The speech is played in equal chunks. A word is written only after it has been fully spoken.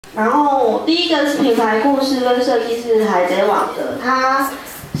然后第一个是品牌故事跟设计是海贼王的，他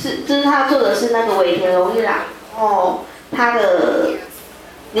做的是那个尾田荣一郎，然后他的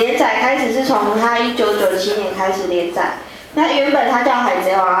连载开始是从他1997年开始连载，那原本他叫海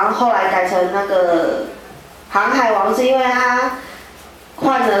贼王，然后后来改成那个航海王，是因为他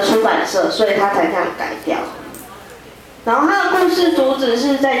换了出版社，所以他才这样改掉。然后他的故事主旨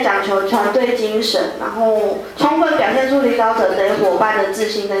是在讲求团队精神，然后充分表现出领导者对伙伴的自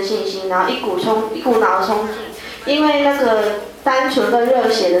信跟信心，然后一股脑的冲劲，因为那个单纯跟热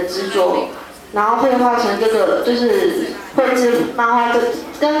血的执着，然后绘画成这个就是绘制漫画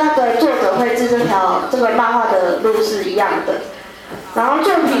跟那个作者绘制这个漫画的路是一样的。然后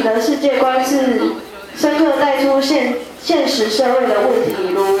作品的世界观是深刻带出现实社会的问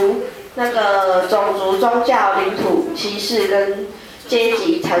题，如那个种族、宗教、领土歧视跟阶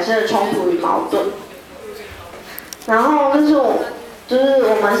级产生的冲突与矛盾。然后就是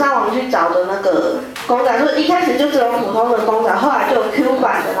我们上网去找的那个公仔，就是一开始就只有普通的公仔，后来就有 Q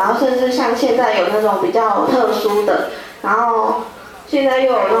版的，然后甚至像现在有那种比较特殊的，然后现在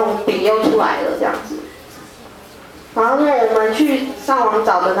又有那种笔又出来了这样子。然后我们去上网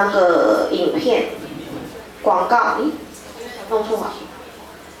找的那个影片广告，弄错了。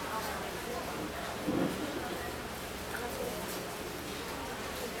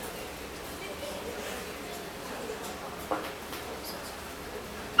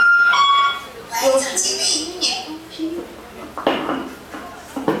来自吉利1年